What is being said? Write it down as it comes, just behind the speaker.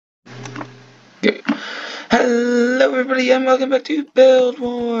Hello everybody and welcome back to Build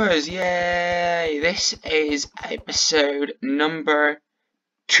Wars! Yay! This is episode number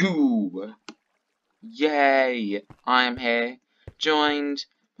 2. Yay! I am here, joined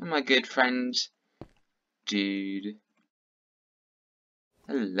by my good friend, Dude.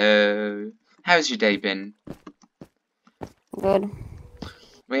 Hello. How's your day been? Good.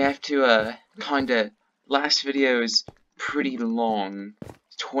 We have to, last video is pretty long,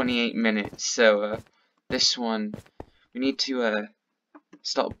 28 minutes, so, this one, we need to,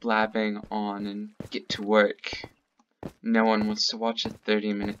 stop blabbing on and get to work. No one wants to watch a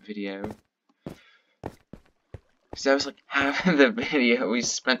 30-minute video. Because that was like half of the video we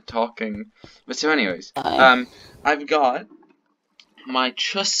spent talking. But so anyways, I've got my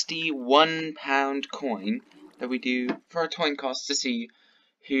trusty £1 coin that we do for our coin cost to see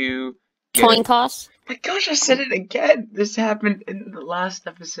who... Coin cost? My gosh, I said it again! This happened in the last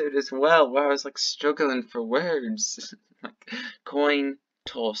episode as well, where I was like struggling for words. Like, coin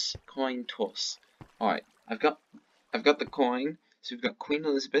toss, coin toss. Alright, I've got the coin. So we've got Queen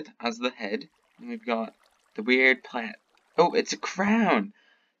Elizabeth as the head, and we've got the weird plant. Oh, it's a crown!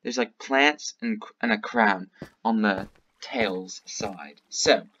 There's like plants and a crown on the tails side.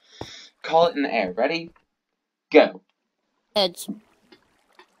 So, call it in the air. Ready? Go. Heads.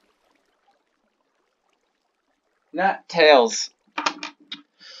 Not tails.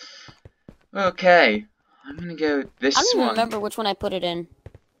 Okay, I'm gonna go this one. I don't even remember which one I put it in.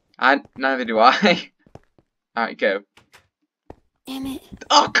 Neither do I. Alright, go. Damn it.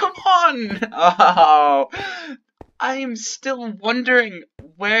 Oh, come on! Oh, I am still wondering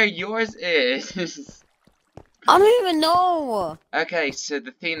where yours is. I don't even know. Okay, so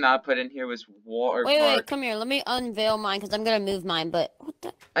the theme that I put in here was water park. Wait, come here. Let me unveil mine because I'm gonna move mine. But what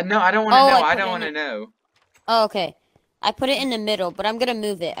the? No, I don't want to know. I don't want to know. Oh, okay. I put it in the middle, but I'm gonna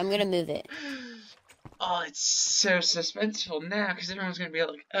move it. Oh, it's so suspenseful now because everyone's gonna be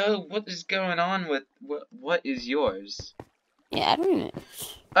like, "Oh, what is going on with what is yours?" Yeah, I don't even.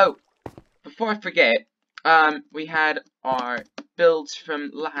 Oh, before I forget, we had our builds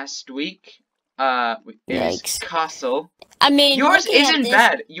from last week. Is castle. I mean, yours isn't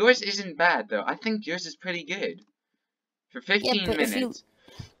bad. Yours isn't bad though. I think yours is pretty good. For 15 minutes.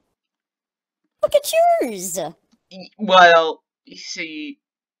 Look at yours. Well, you see,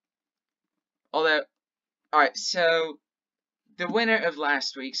 although, alright, so, the winner of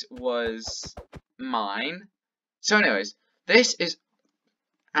last week's was mine. So anyways, this is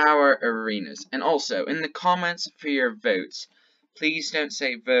our arenas. And also, in the comments for your votes, please don't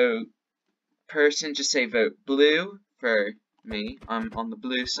say vote person, just say vote blue for me. I'm on the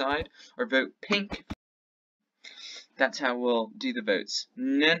blue side. Or vote pink. That's how we'll do the votes.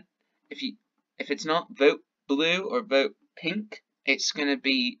 None, if it's not vote blue or vote pink, it's gonna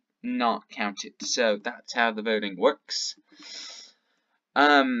be not counted. So that's how the voting works.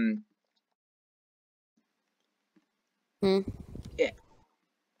 Yeah.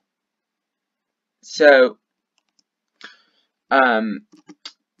 So,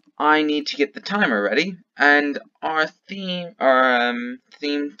 I need to get the timer ready, and our theme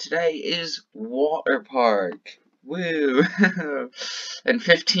today is water park. Woo! In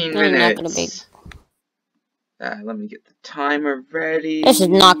 15 minutes. Let me get the timer ready. This is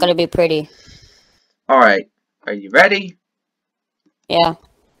not gonna be pretty. Alright, are you ready? Yeah.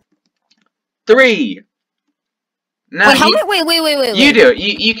 3. No, wait. You do it.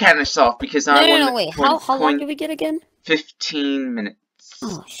 You count us off because I want No, wait. How long do we get again? 15 minutes.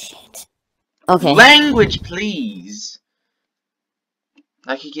 Oh, shit. Okay. Language, please.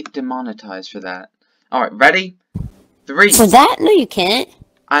 I could get demonetized for that. Alright, ready? 3. For that? No, you can't.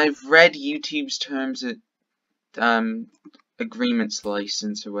 I've read YouTube's terms of agreements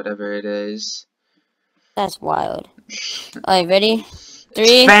license or whatever it is. That's wild. Alright, ready?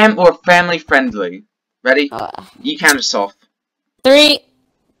 3. Spam or family friendly. Ready? You count us off. 3,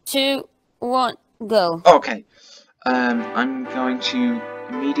 2, 1, go. Okay. I'm going to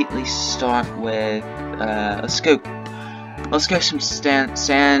immediately start with let's go some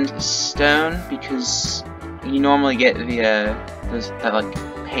sandstone because you normally get that like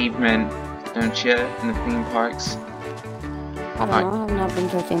pavement, don't you, in the theme parks? I don't know. I've not been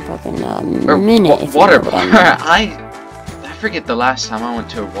to a theme park in a minute. Water park. I forget the last time I went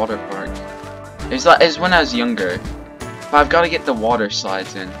to a water park. It was when I was younger, but I've got to get the water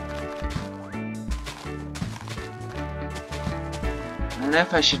slides in. I don't know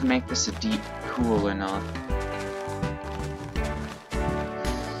if I should make this a deep pool or not.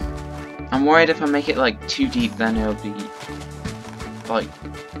 I'm worried if I make it like too deep, then it'll be like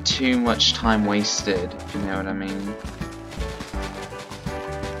too much time wasted, if you know what I mean.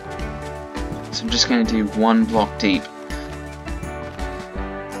 So I'm just gonna do 1 block deep.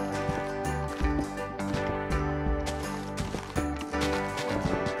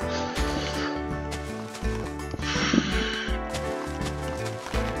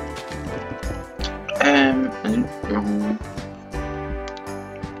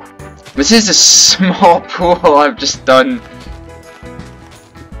 This is a small pool I've just done.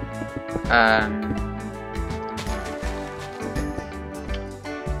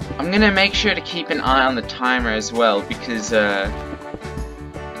 I'm gonna make sure to keep an eye on the timer as well because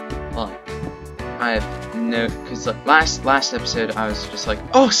well, I have no, because like last episode I was just like,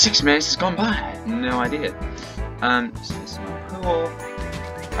 oh, 6 minutes has gone by. I had no idea. So this is my pool.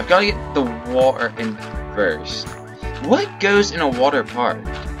 I've got to get the water in first. What goes in a water park?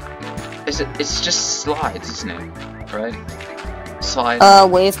 It's just slides, isn't it? Right?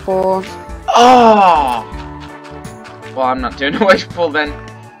 Slides. Wave pool. Oh! Well, I'm not doing a wave pool then.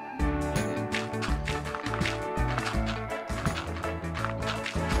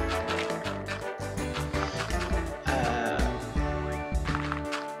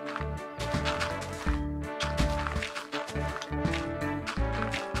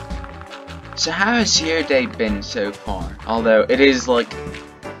 So how has your day been so far? Although it is like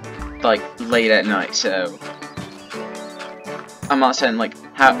late at night, so I'm not saying like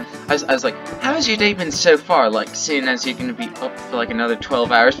how. I was like, how has your day been so far? Like, seeing as you're gonna be up for like another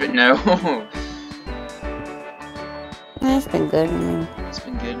 12 hours, but no. Yeah, it's been good. It's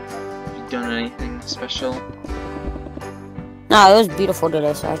been good. Have you done anything special? No, it was beautiful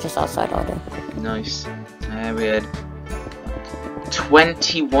today, so I was just outside all day. Nice. We had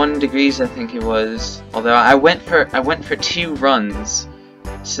 21 degrees, I think it was. Although I went for 2 runs,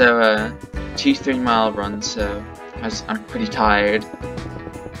 so 2 3-mile runs. So I'm pretty tired.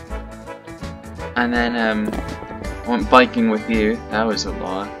 And then I went biking with you. That was a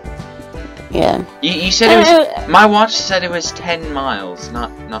lot. Yeah. You said it was. My watch said it was 10 miles,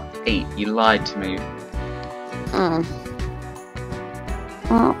 not 8. You lied to me.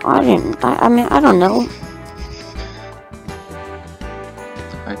 Well, I didn't. I mean, I don't know.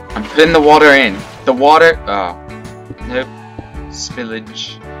 I'm putting the water in. The water. Oh, nope.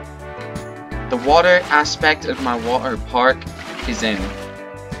 Spillage. The water aspect of my water park is in.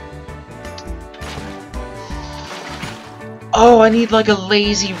 Oh, I need like a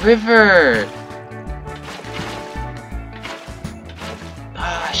lazy river. Oh,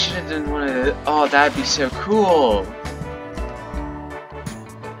 I should have done one of the. Oh, that'd be so cool.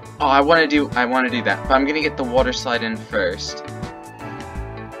 Oh, I want to do that, but I'm gonna get the water slide in first.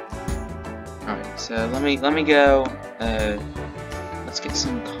 Alright, so let me go. Let's get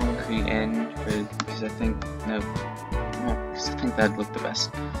some concrete in because I think because I think that'd look the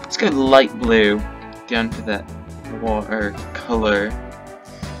best. Let's go light blue down for that water color,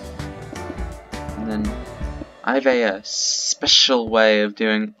 and then I have a special way of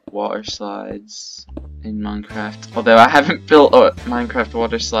doing water slides in Minecraft. Although I haven't built a Minecraft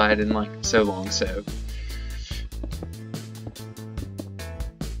water slide in like so long, so.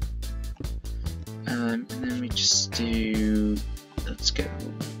 And then we just do. Let's go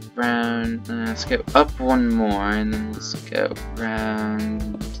round. Let's go up one more, and then let's go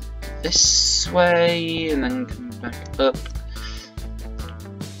round this way, and then come back up.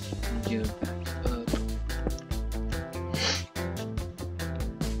 And go back up.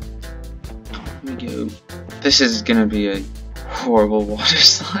 Here we go. This is gonna be a horrible water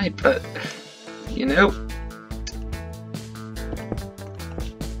slide, but you know.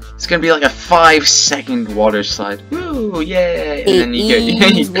 It's gonna be like a 5-second water slide. Woo, yay! And then you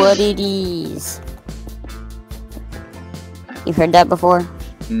It is what it is. You've heard that before?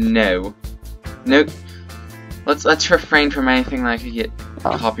 No. Nope. Let's refrain from anything that could get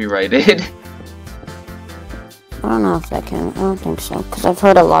copyrighted. I don't know if that can. I don't think so, because I've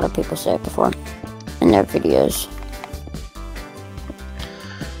heard a lot of people say it before in their videos.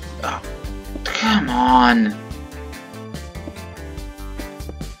 Oh, come on.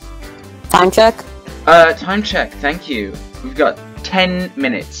 Time check? Time check, thank you. We've got 10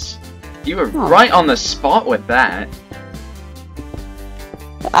 minutes. You were right on the spot with that.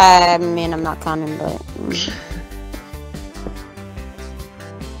 I mean, I'm not counting, but.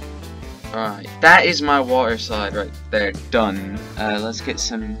 Alright, that is my water slide right there, done. Let's get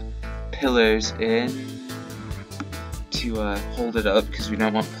some pillars in to hold it up, because we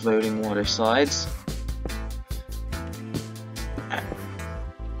don't want floating water slides.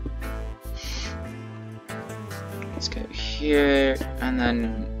 Let's go here, and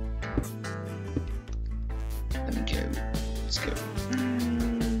then let me go. Let's go.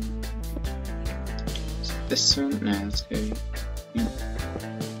 Is it this one? No, let's go.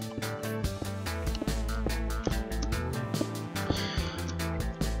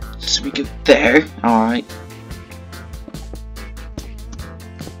 So we go there. Alright.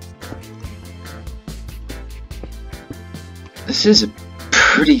 This is a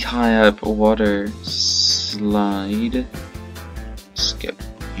pretty high up water slide. Let's go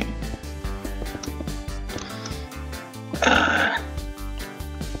here.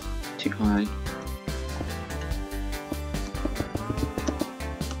 Too high.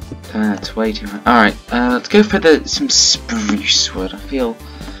 That's way too high. Alright, let's go for some spruce wood. I feel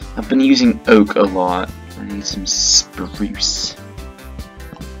I've been using oak a lot. I need some spruce.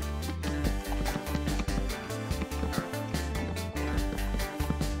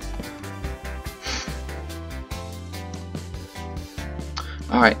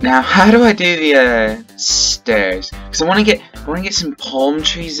 Alright, now how do I do the stairs? Because I want to get some palm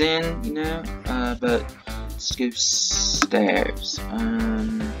trees in, you know. But let's go stairs.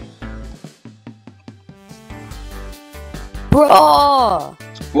 Bro!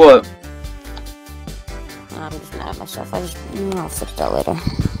 What? I'm just mad at myself. I'll fix that later.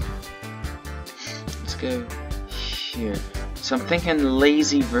 Let's go here. So I'm thinking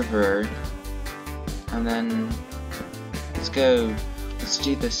lazy river, and then let's go. Let's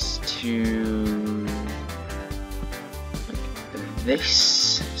do this to like this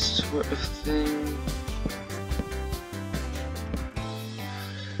sort of thing.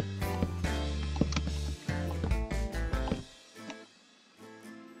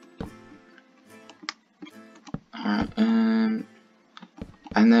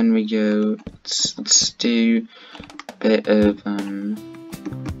 And then we go. Let's do a bit of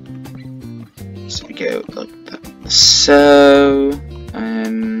So we go like that. So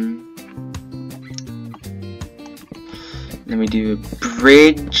then we do a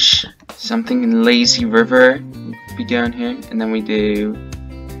bridge, something in lazy river. Be down here, and then we do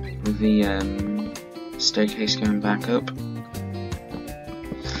the staircase going back up.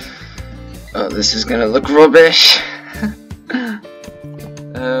 Oh, this is gonna look rubbish.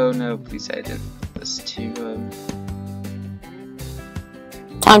 Oh no, please I didn't put this to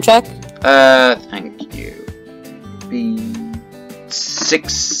Time check. Thank you. Be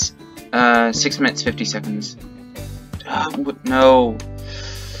 6 minutes 50 seconds. No.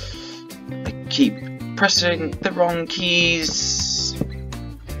 I keep pressing the wrong keys.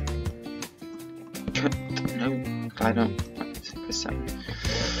 No, I don't want to press that.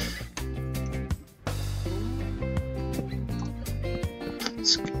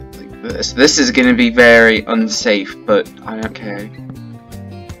 Let's go like this. This is going to be very unsafe, but I don't care.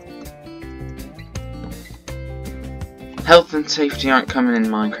 Health and safety aren't coming in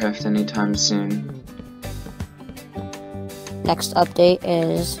Minecraft anytime soon. Next update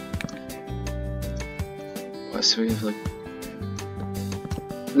is... Well, so we have like...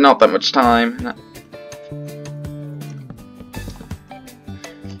 not that much time. No.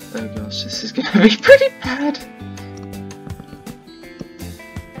 Oh gosh, this is gonna be pretty bad.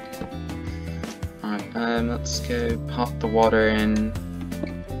 Alright, let's go pop the water in.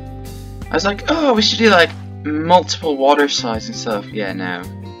 I was like, oh, we should do like multiple water slides and stuff. Yeah, no.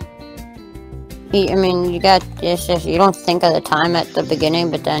 I mean, you got this. You don't think of the time at the beginning,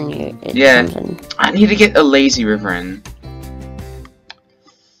 but then it yeah, comes in. I need to get a lazy river in.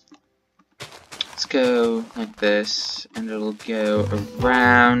 Let's go like this, and it'll go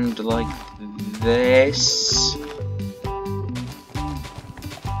around like this.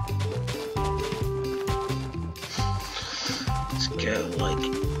 Let's go like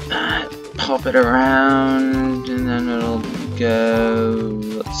that. Pop it around, and then it'll go.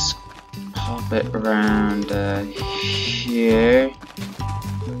 Let's pop it around here,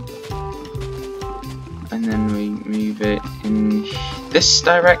 and then we move it in this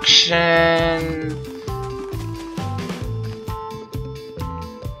direction.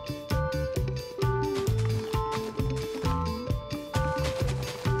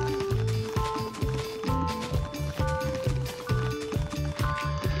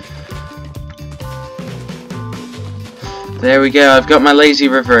 There we go, I've got my lazy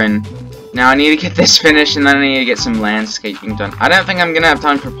river in. Now I need to get this finished, and then I need to get some landscaping done. I don't think I'm gonna have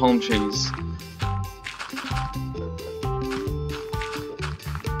time for palm trees.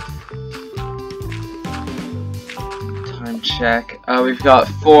 Time check. Oh, we've got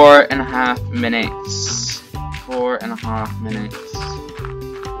 4.5 minutes. 4.5 minutes.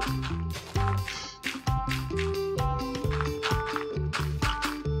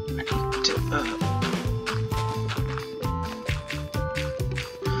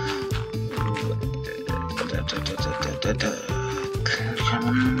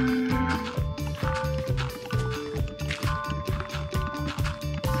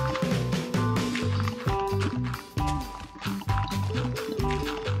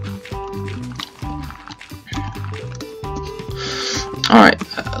 Alright,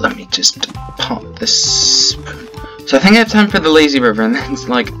 let me just pop this. So I think I have time for the lazy river, and then it's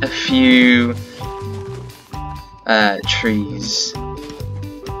like a few trees.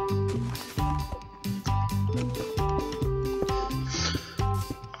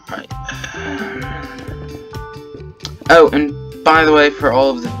 Alright. Oh, and by the way, for all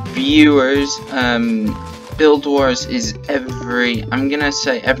of the viewers, Build Wars is I'm gonna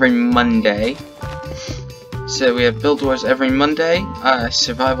say every Monday. So we have Build Wars every Monday,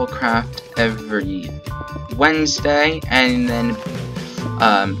 Survival Craft every Wednesday, and then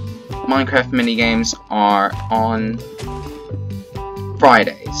Minecraft minigames are on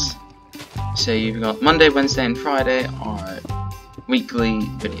Fridays. So you've got Monday, Wednesday, and Friday are weekly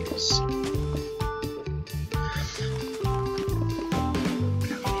videos.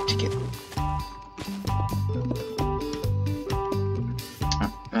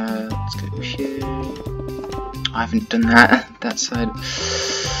 Let's go here. I haven't done that side.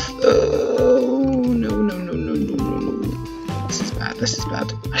 Oh no. This is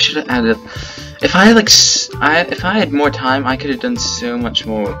bad. I should have added. If I had if I had more time, I could have done so much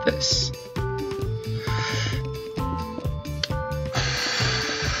more with this.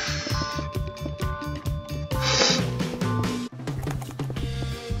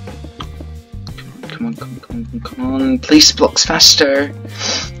 Come on, please blocks faster.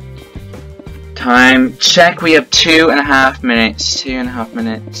 Time check. We have 2.5 minutes. 2.5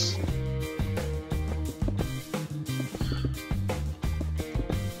 minutes.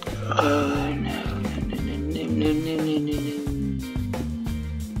 Oh no.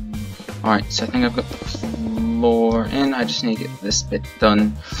 Alright, so I think I've got the floor in. I just need to get this bit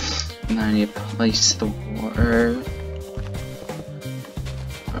done. And then I need to place the water.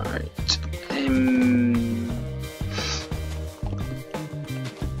 Alright.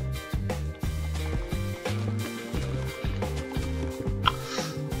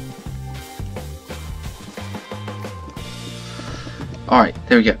 Alright,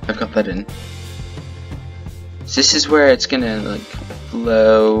 there we go. I've got that in. So this is where it's gonna like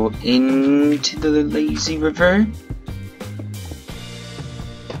flow into the lazy river.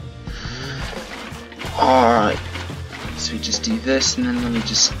 Alright. So we just do this, and then let me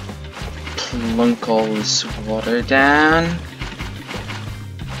just plunk all this water down.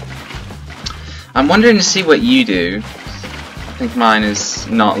 I'm wondering to see what you do. I think mine is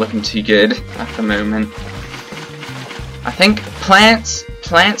not looking too good at the moment. I think plants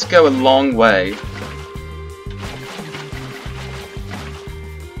go a long way.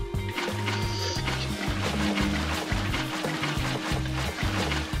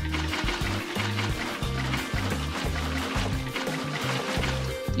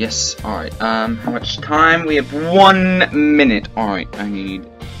 Yes, alright, how much time? We have 1 minute. Alright, I need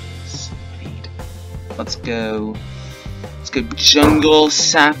speed. Let's go jungle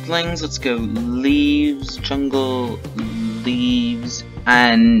saplings, let's go leaves, jungle leaves,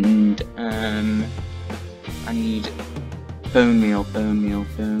 and I need bone meal. Let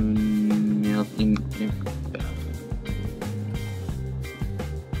me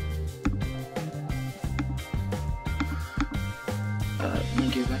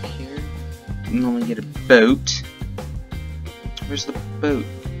go back here. Normally get a boat. Where's the boat?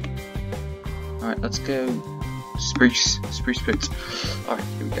 Alright, let's go spruce boats. Alright,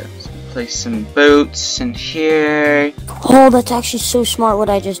 here we go. So place some boats in here. Oh, that's actually so smart what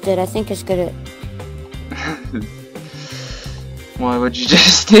I just did. I think it's good at... Why would you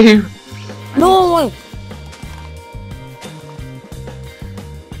just do? No way!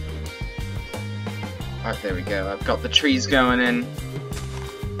 Alright, there we go. I've got the trees going in.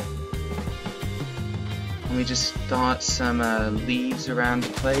 Let me just start some leaves around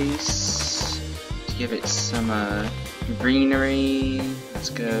the place to give it some greenery. Let's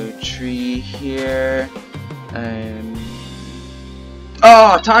go tree here.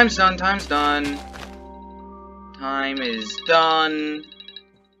 Oh, time's done. Time is done.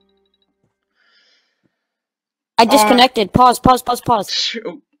 I disconnected. Pause.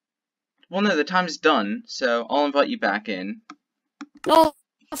 Well, no, the time's done, so I'll invite you back in. No,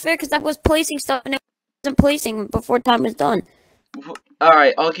 not fair, because I was placing stuff and it wasn't placing before time was done.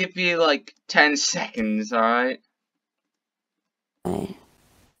 Alright, I'll give you like 10 seconds, alright? Yeah,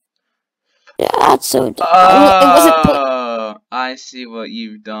 that's so dumb. Oh, I see what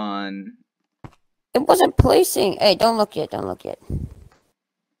you've done. It wasn't placing. Hey, don't look yet.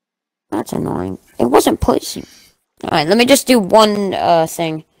 That's annoying. It wasn't placing. Alright, let me just do one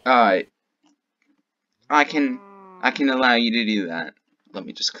thing. Alright. I can allow you to do that. Let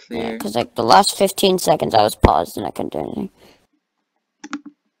me just clear. Yeah, because like the last 15 seconds I was paused and I couldn't do anything.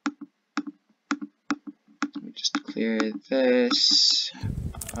 Let me just clear this.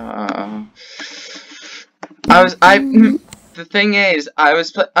 The thing is,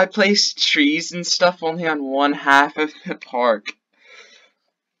 I placed trees and stuff only on one half of the park.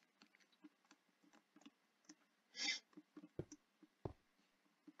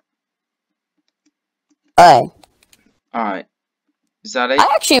 Alright. Is that it? I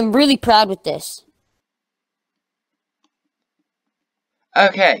actually am really proud with this.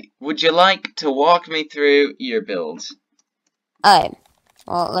 Okay, would you like to walk me through your build? Alright.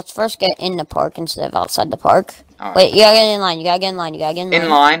 Well, let's first get in the park instead of outside the park. All right. Wait, you gotta get in line. You gotta get in line. You gotta get in line. In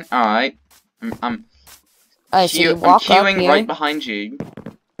line. All right. I'm Alright, so you walk up queuing here. right behind you.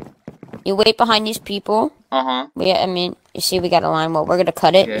 You wait behind these people. Uh-huh. I mean, you see, we got a line. Well, we're gonna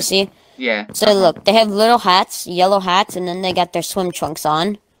cut it. Yeah. You see? Yeah. So look, they have little hats, yellow hats, and then they got their swim trunks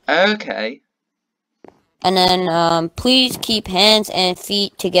on. Okay. And then, please keep hands and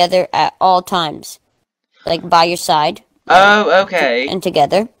feet together at all times, like by your side. Oh, okay. And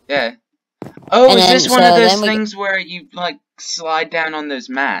together. Yeah. Oh, And is then- this one so of those then we- things where you like slide down on those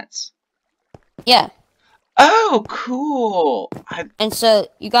mats? Yeah. Oh, cool. And so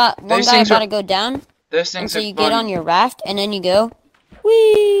you got one Those guy things about are- to go down, Those and things so are you fun. get on your raft, and then you go,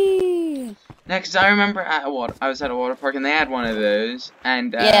 whee! Yeah, 'cause I remember I was at a water park and they had one of those,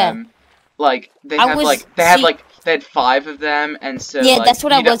 and Yeah. like they I had was- like they had see- like they had 5 of them, and so Yeah, like, that's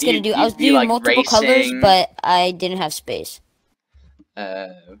what I you'd- was gonna you'd- do. I was you'd be, doing like, multiple colors, racing. but I didn't have space.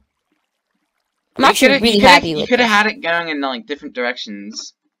 I'm I'm actually really happy with You could have this. had it going in like different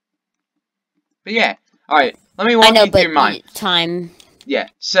directions. But yeah, all right. Let me walk I know, you but through mine. time. Yeah.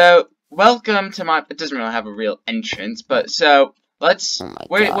 So welcome to my. It doesn't really have a real entrance, but so let's. Oh my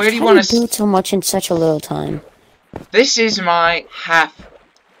where gosh, do you how want do you to? do so much in such a little time? This is my half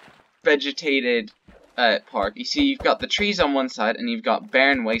vegetated park. You see, you've got the trees on one side, and you've got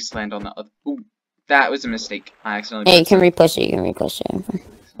barren wasteland on the other. Ooh, that was a mistake. I accidentally. Hey, put you can repost it. You can repost it.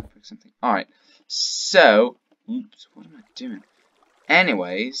 something. All right. So, oops, what am I doing?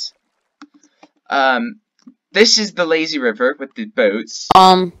 Anyways, this is the lazy river with the boats.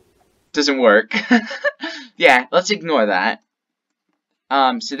 Doesn't work. Yeah, let's ignore that.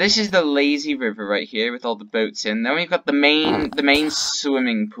 So this is the lazy river right here with all the boats in. Then we've got the main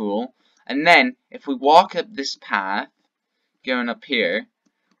swimming pool. And then, if we walk up this path, going up here,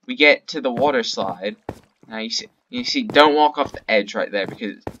 we get to the water slide. Now you see, don't walk off the edge right there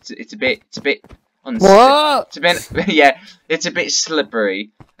because it's a bit Whoa! it's a bit yeah, it's a bit slippery.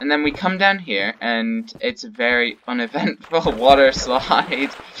 And then we come down here, and it's a very uneventful water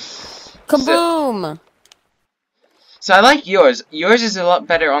slide. Kaboom! So I like yours. Yours is a lot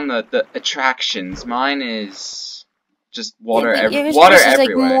better on the attractions. Mine is just water, Yeah, but yours water is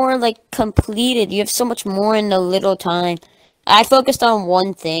everywhere. like more like completed. You have so much more in a little time. I focused on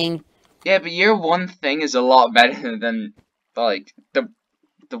one thing. Yeah, but your one thing is a lot better than like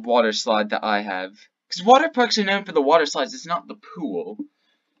the water slide that I have. Because water parks are known for the water slides. It's not the pool.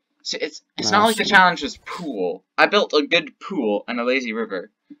 So it's not like the challenge was pool. I built a good pool and a lazy river.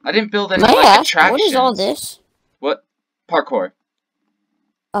 I didn't build any May I like ask, attractions. what is all this? What? Parkour.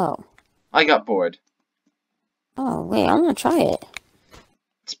 Oh. I got bored. Oh, wait, I'm gonna try it.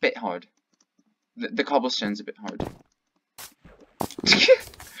 It's a bit hard. The cobblestone's a bit hard.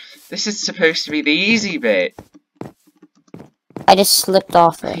 This is supposed to be the easy bit. I just slipped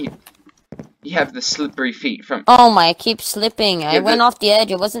off it. You have the slippery feet from. Oh my, I keep slipping. I Yeah, went but- off the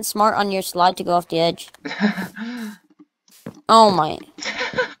edge. It wasn't smart on your slide to go off the edge. Oh my.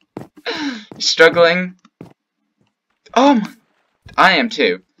 Struggling. Oh my. I am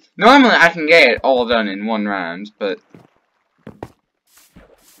too. Normally I can get it all done in one round, but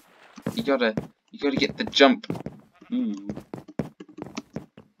you gotta get the jump. Ooh.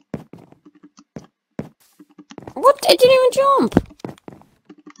 What? I didn't even jump.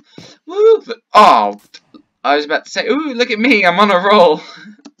 Woo! Oh, I was about to say, ooh, look at me, I'm on a roll.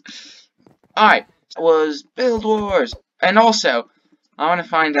 Alright, that was Build Wars. And also, I want to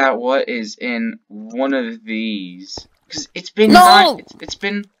find out what is in one of these. Because it's been No! it's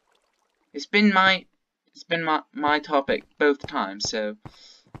been my topic both times, so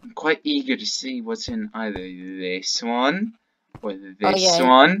I'm quite eager to see what's in either this one, or this yeah.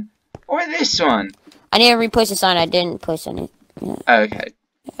 one, or this one. I need to repost the sign. I didn't post any. Yeah, Okay.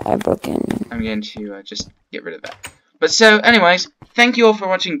 I broke in. I'm going to just get rid of that. But so, anyways, thank you all for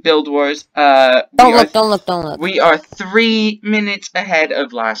watching Build Wars. Don't look. We are 3 minutes ahead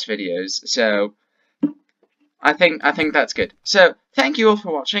of last videos, so I think that's good. So, thank you all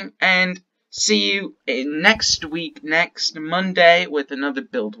for watching, and see you next week, next Monday, with another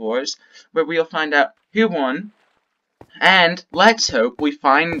Build Wars, where we'll find out who won, and let's hope we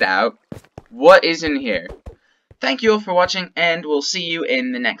find out what is in here. thank you all for watching, and we'll see you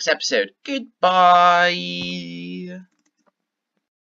in the next episode. Goodbye!